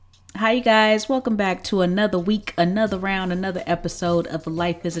Hi, you guys. Welcome back to another week, another round, another episode of the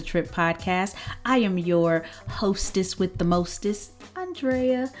Life is a Trip podcast. I am your hostess with the mostest,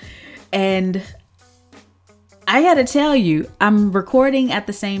 Andrea. And I gotta tell you, I'm recording at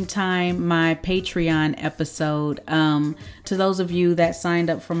the same time my Patreon episode. To those of you that signed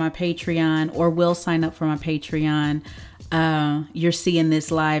up for my Patreon or will sign up for my Patreon, you're seeing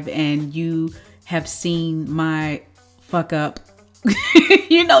this live and you have seen my fuck up.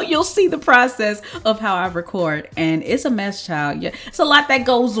 You'll see the process of how I record, and it's a mess, child. Yeah, it's a lot that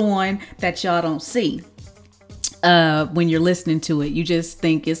goes on that y'all don't see when you're listening to it. You just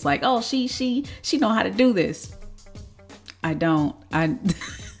think it's like, oh, she know how to do this. I don't.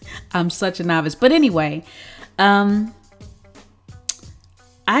 I'm such a novice. But anyway, I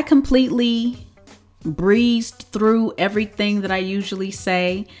completely breezed through everything that I usually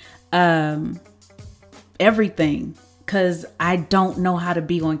say. Everything. Cause I don't know how to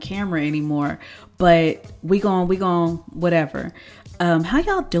be on camera anymore, but we gon' whatever. How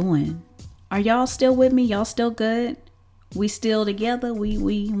y'all doing? Are y'all still with me? Y'all still good? We still together?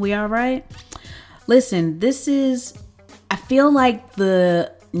 We all right? Listen, I feel like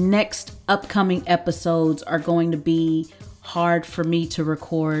the next upcoming episodes are going to be hard for me to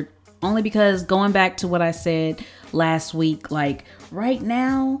record, only because going back to what I said last week, like right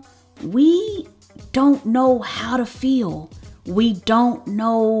now, we don't know how to feel. We don't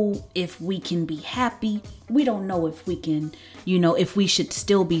know if we can be happy. We don't know if we can, if we should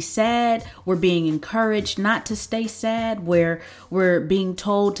still be sad. We're being encouraged not to stay sad, where we're being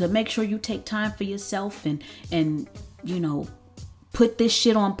told to make sure you take time for yourself and put this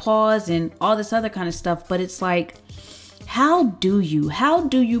shit on pause and all this other kind of stuff. But it's like, how do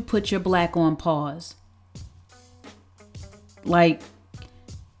you put your black on pause? Like,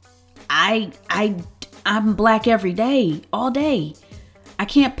 I'm black every day, all day. I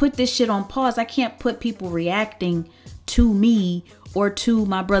can't put this shit on pause. I can't put people reacting to me or to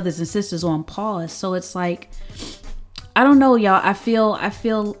my brothers and sisters on pause. So it's like, I don't know, y'all. I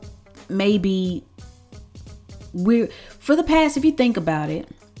feel maybe if you think about it,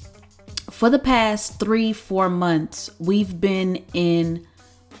 for the past 3-4 months, we've been in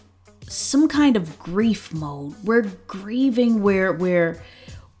some kind of grief mode. We're grieving where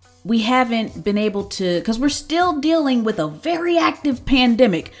we haven't been able to, because we're still dealing with a very active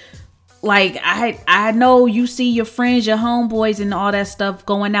pandemic. Like, I know you see your friends, your homeboys and all that stuff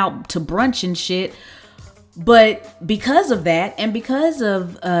going out to brunch and shit. But because of that, and because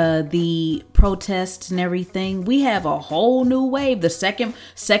of the protests and everything, we have a whole new wave. The second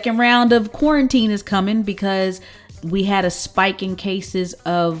round of quarantine is coming because we had a spike in cases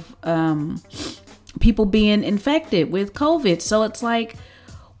of people being infected with COVID. So it's like,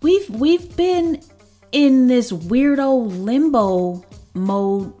 We've been in this weirdo limbo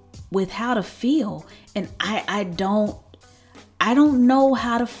mode with how to feel, and I don't know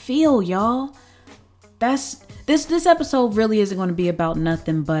how to feel, y'all. This episode really isn't going to be about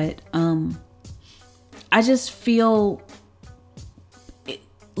nothing, but I just feel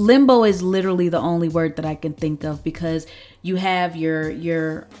limbo is literally the only word that I can think of, because you have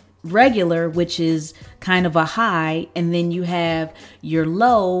your regular, which is kind of a high, and then you have your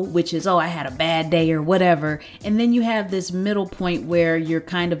low, which is, oh, I had a bad day or whatever, and then you have this middle point where you're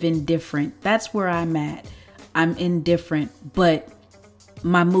kind of indifferent. That's where I'm at. I'm indifferent, but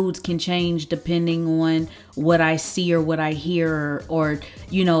my moods can change depending on what I see or what I hear, or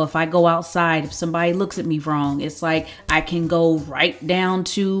if I go outside, if somebody looks at me wrong, it's like I can go right down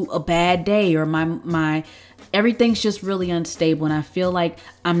to a bad day, or my everything's just really unstable. And I feel like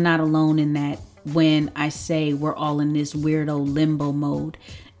I'm not alone in that when I say we're all in this weirdo limbo mode.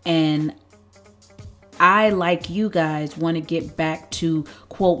 And I, like you guys, want to get back to,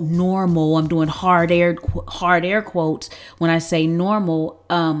 quote, normal. I'm doing hard air quotes when I say normal.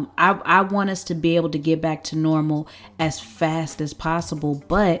 I want us to be able to get back to normal as fast as possible.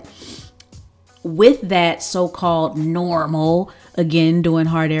 But with that so-called normal, again, doing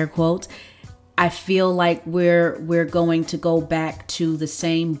hard air quotes, I feel like we're going to go back to the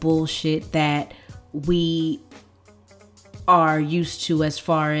same bullshit that we are used to, as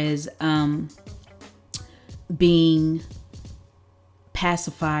far as being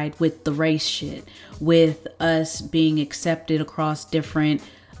pacified with the race shit, with us being accepted across different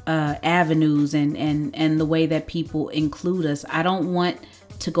avenues and the way that people include us. I don't want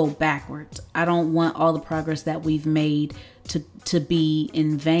to go backwards. I don't want all the progress that we've made to be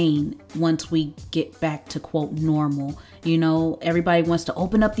in vain once we get back to, quote, normal. Everybody wants to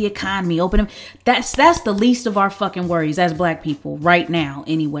open up the economy, That's the least of our fucking worries as black people right now.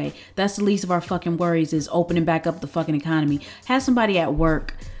 Anyway, that's the least of our fucking worries, is opening back up the fucking economy. Have somebody at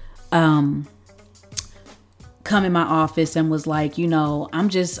work come in my office and was like,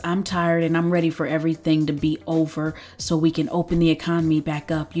 I'm tired and I'm ready for everything to be over so we can open the economy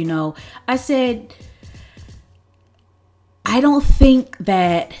back up. I said, I don't think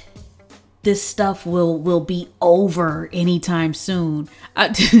that this stuff will be over anytime soon.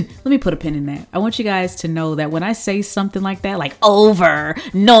 Let me put a pin in that. I want you guys to know that when I say something like that, like over,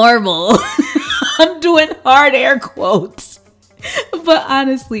 normal, I'm doing hard air quotes. But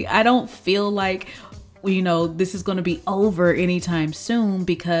honestly, I don't feel like, this is going to be over anytime soon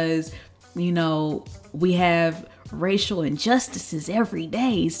because, we have racial injustices every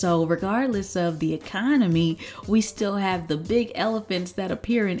day. So regardless of the economy, we still have the big elephants that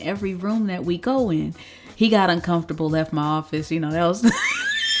appear in every room that we go in. He got uncomfortable, left my office. That was that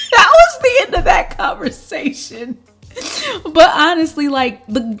was the end of that conversation. But honestly, like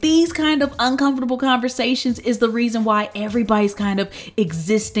these kind of uncomfortable conversations is the reason why everybody's kind of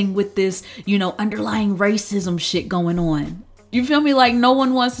existing with this, underlying racism shit going on. You feel me? Like no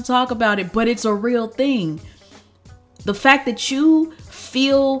one wants to talk about it, but it's a real thing. The fact that you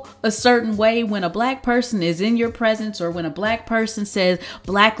feel a certain way when a black person is in your presence or when a black person says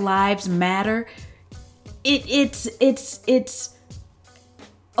Black Lives Matter, it's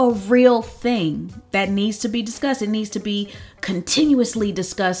a real thing that needs to be discussed. It needs to be continuously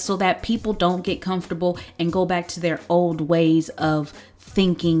discussed so that people don't get comfortable and go back to their old ways of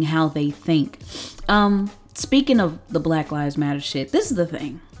thinking how they think. Speaking of the Black Lives Matter shit, this is the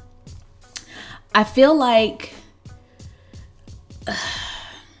thing. I feel like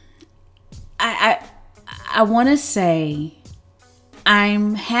I want to say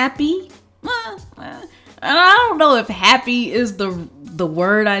I'm happy. I don't know if happy is the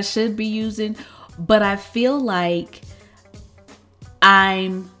word I should be using, but I feel like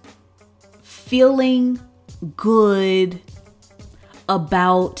I'm feeling good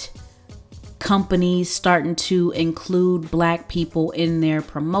about companies starting to include black people in their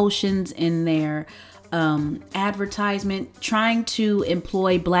promotions, in their advertisement, trying to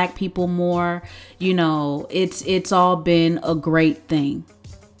employ black people more. It's all been a great thing.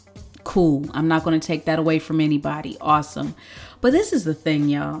 Cool. I'm not going to take that away from anybody. Awesome. But this is the thing,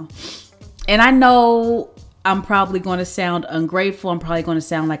 y'all. And I know I'm probably going to sound ungrateful. I'm probably going to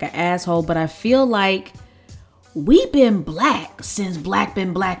sound like an asshole, but I feel like we've been black since black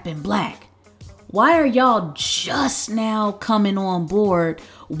been black. Why are y'all just now coming on board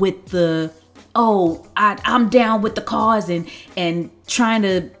with the, I'm down with the cause and trying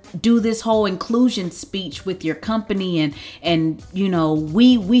to do this whole inclusion speech with your company and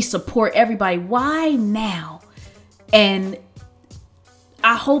we support everybody. Why now? And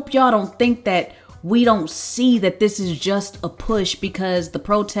I hope y'all don't think that we don't see that this is just a push because the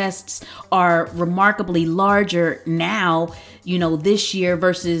protests are remarkably larger now, this year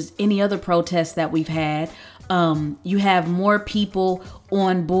versus any other protests that we've had. You have more people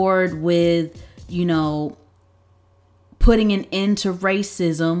on board with, putting an end to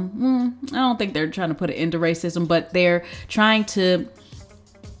racism. I don't think they're trying to put an end to racism, but they're trying to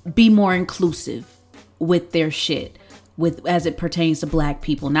be more inclusive with their shit, as it pertains to black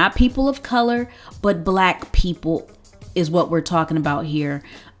people. Not people of color, but black people is what we're talking about here.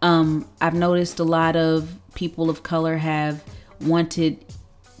 I've noticed a lot of people of color have wanted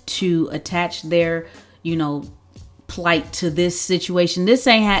to attach their, plight to this situation. This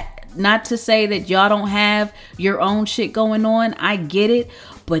ain't not to say that y'all don't have your own shit going on. I get it.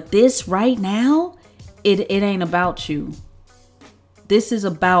 But this right now, it ain't about you. This is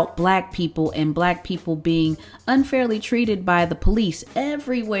about black people and black people being unfairly treated by the police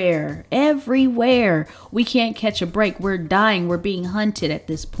everywhere. We can't catch a break. We're dying. We're being hunted at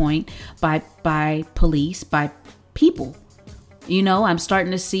this point by police, by people. I'm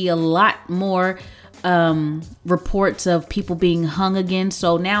starting to see a lot more reports of people being hung again.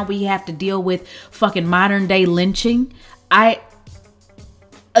 So now we have to deal with fucking modern day lynching.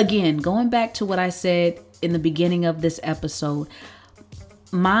 Again, going back to what I said in the beginning of this episode,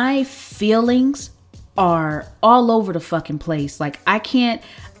 my feelings are all over the fucking place. Like I can't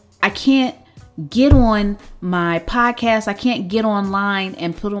get on my podcast. I can't get online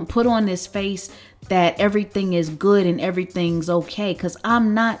and put on this face that everything is good and everything's okay, because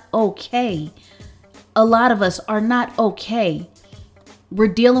I'm not okay. A lot of us are not okay. We're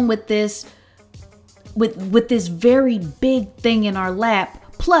dealing with this with this very big thing in our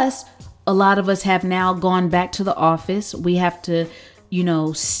lap. Plus, a lot of us have now gone back to the office. We have to,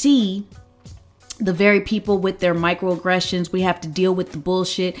 see the very people with their microaggressions. We have to deal with the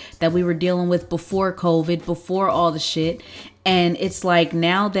bullshit that we were dealing with before COVID, before all the shit. And it's like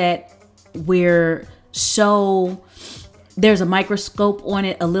now that we're so there's a microscope on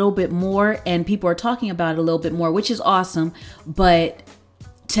it a little bit more, and people are talking about it a little bit more, which is awesome. But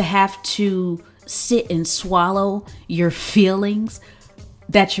to have to sit and swallow your feelings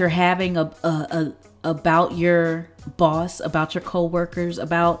that you're having about your boss, about your coworkers,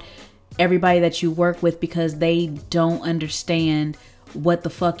 about everybody that you work with, because they don't understand what the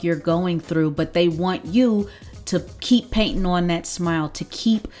fuck you're going through, but they want you to keep painting on that smile, to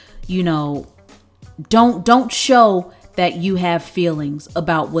keep, don't show that you have feelings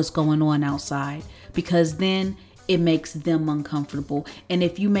about what's going on outside, because then it makes them uncomfortable. And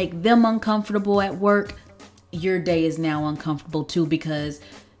if you make them uncomfortable at work, your day is now uncomfortable too, because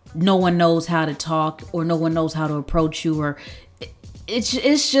no one knows how to talk, or no one knows how to approach you, or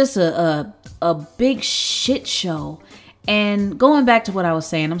it's just a big shit show. And going back to what I was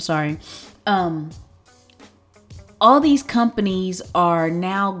saying, I'm sorry. All these companies are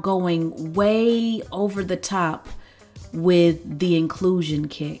now going way over the top with the inclusion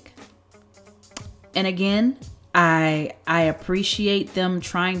kick. And again, I appreciate them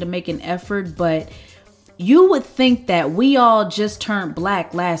trying to make an effort, but you would think that we all just turned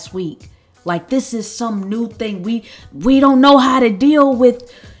black last week. Like this is some new thing. We don't know how to deal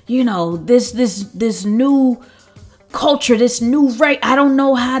with, this new culture, this new race. I don't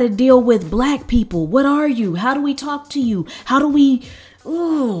know how to deal with black people. What are you? How do we talk to you? How do we?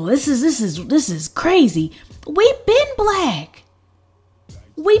 Oh, this is crazy. We've been black.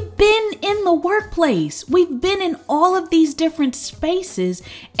 We've been in the workplace. We've been in all of these different spaces,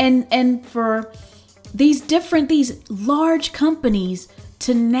 and for these large companies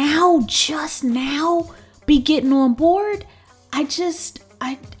to just now be getting on board,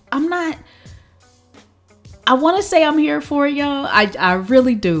 I'm not. I want to say I'm here for it, y'all. I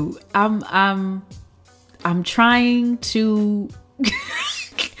really do. I'm trying to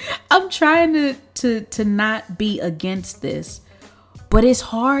I'm trying to not be against this, but it's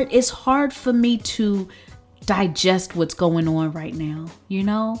hard. It's hard for me to digest what's going on right now,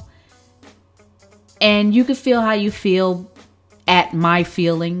 And you can feel how you feel at my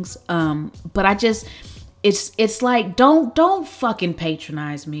feelings, but it's like don't fucking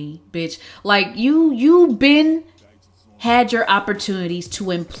patronize me, bitch. Like you had your opportunities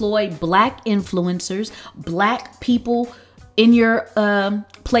to employ black influencers, black people in your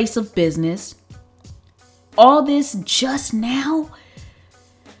place of business. All this just now.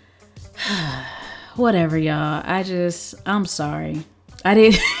 Whatever, y'all. I'm sorry. I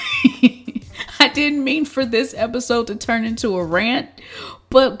didn't mean for this episode to turn into a rant,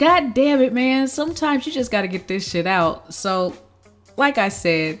 but god damn it, man. Sometimes you just got to get this shit out. So, like I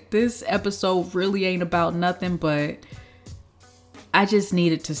said, this episode really ain't about nothing, but I just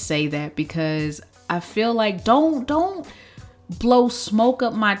needed to say that because I feel like don't blow smoke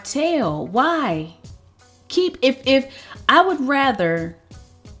up my tail. Why? If I would rather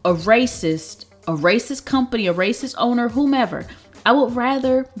a racist company, a racist owner, whomever, I would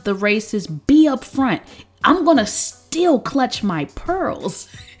rather the racist be up front. I'm going to still clutch my pearls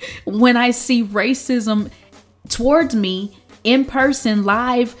when I see racism towards me in person,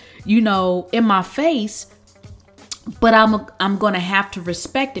 live, in my face. But I'm going to have to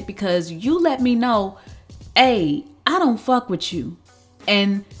respect it because you let me know, hey, I don't fuck with you.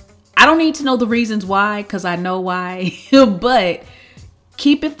 And I don't need to know the reasons why, because I know why. But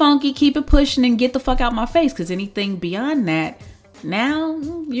keep it funky, keep it pushing, and get the fuck out my face. Because anything beyond that, now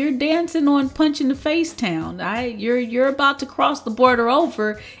you're dancing on punch in the face town. You're about to cross the border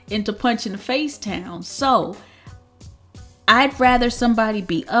over into punch in the face town. So I'd rather somebody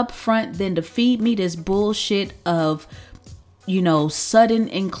be upfront than to feed me this bullshit of, sudden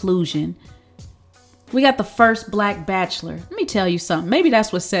inclusion. We got the first black bachelor. Let me tell you something. Maybe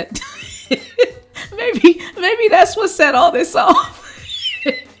that's what set maybe that's what set all this off.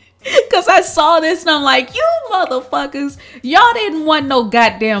 Cause I saw this and I'm like, you motherfuckers, y'all didn't want no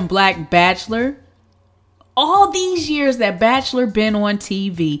goddamn black bachelor. All these years that Bachelor been on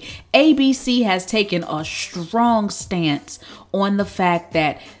TV, ABC has taken a strong stance on the fact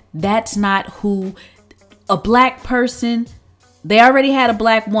that that's not who a black person. They already had a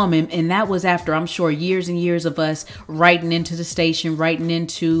black woman, and that was after, I'm sure, years and years of us writing into the station, writing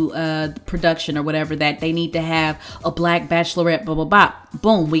into the production or whatever, that they need to have a black bachelorette, blah, blah, blah.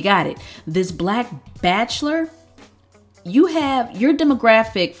 Boom, we got it. This black bachelor, you have your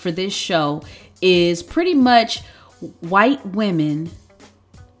demographic for this show is pretty much white women,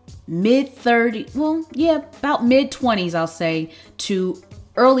 mid-30s, about mid-20s, I'll say, to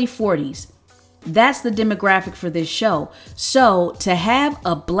early 40s. That's the demographic for this show. So to have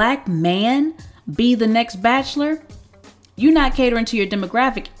a black man be the next bachelor, you're not catering to your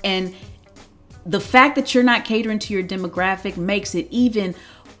demographic. And the fact that you're not catering to your demographic makes it even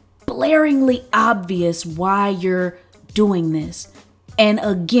blaringly obvious why you're doing this. And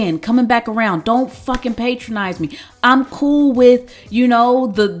again, coming back around, don't fucking patronize me. I'm cool with,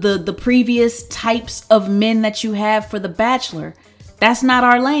 the previous types of men that you have for The Bachelor. That's not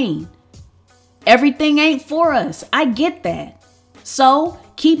our lane. Everything ain't for us. I get that. So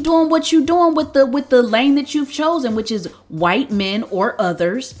keep doing what you're doing with the lane that you've chosen, which is white men or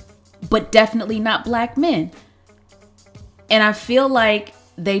others, but definitely not black men. And I feel like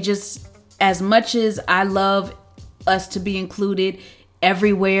they just, as much as I love us to be included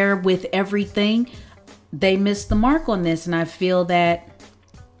everywhere with everything, they missed the mark on this. And I feel that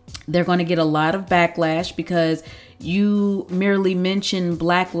they're going to get a lot of backlash because you merely mention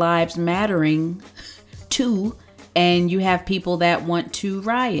Black Lives Mattering too, and you have people that want to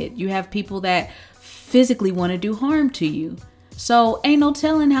riot. You have people that physically want to do harm to you. So ain't no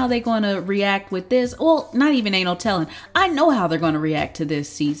telling how they're going to react with this. Well, not even ain't no telling. I know how they're going to react to this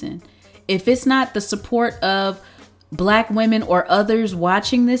season. If it's not the support of Black women or others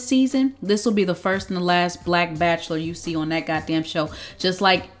watching this season, this will be the first and the last Black Bachelor you see on that goddamn show. Just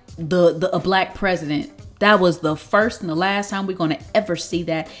like a Black president. That was the first and the last time we're going to ever see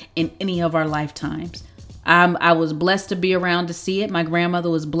that in any of our lifetimes. I was blessed to be around to see it. My grandmother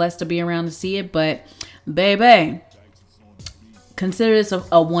was blessed to be around to see it. But baby, consider this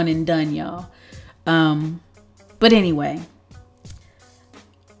a one and done, y'all. But anyway,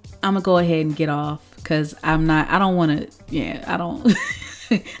 I'm going to go ahead and get off. Because I don't want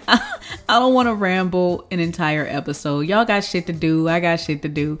to ramble an entire episode. Y'all got shit to do. I got shit to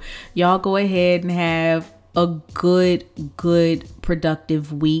do. Y'all go ahead and have a good,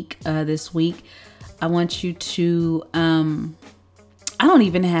 productive week this week. I want you to, I don't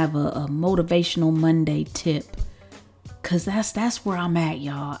even have a motivational Monday tip. Because that's where I'm at,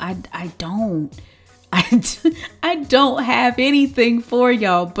 y'all. I don't have anything for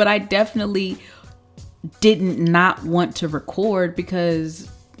y'all, but I definitely didn't not want to record because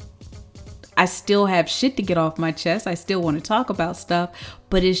I still have shit to get off my chest. I still want to talk about stuff,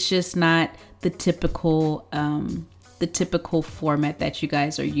 but it's just not the typical format that you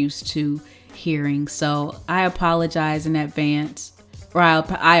guys are used to hearing. So I apologize in advance, or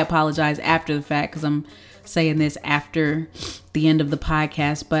I apologize after the fact because I'm saying this after the end of the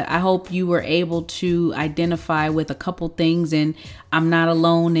podcast, but I hope you were able to identify with a couple things, and I'm not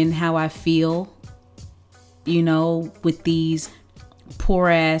alone in how I feel, with these poor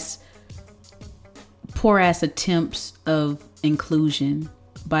ass attempts of inclusion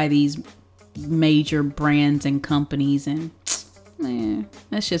by these major brands and companies, and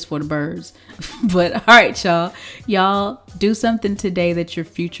that's just for the birds. But all right, y'all do something today that your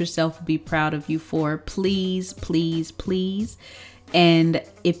future self will be proud of you for. Please. And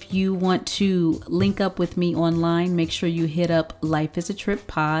if you want to link up with me online, make sure you hit up Life is a Trip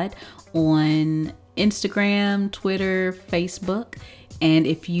Pod on Instagram, Twitter, Facebook. And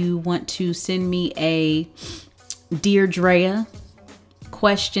if you want to send me a Dear Drea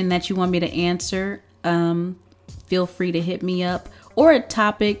question that you want me to answer, feel free to hit me up, or a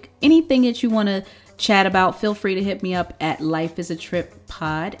topic, anything that you want to chat about, feel free to hit me up at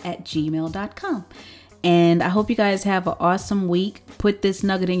lifeisatrippod@gmail.com. And I hope you guys have an awesome week. Put this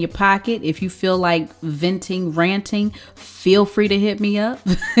nugget in your pocket. If you feel like venting, ranting, feel free to hit me up.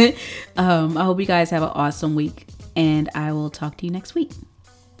 I hope you guys have an awesome week, and I will talk to you next week.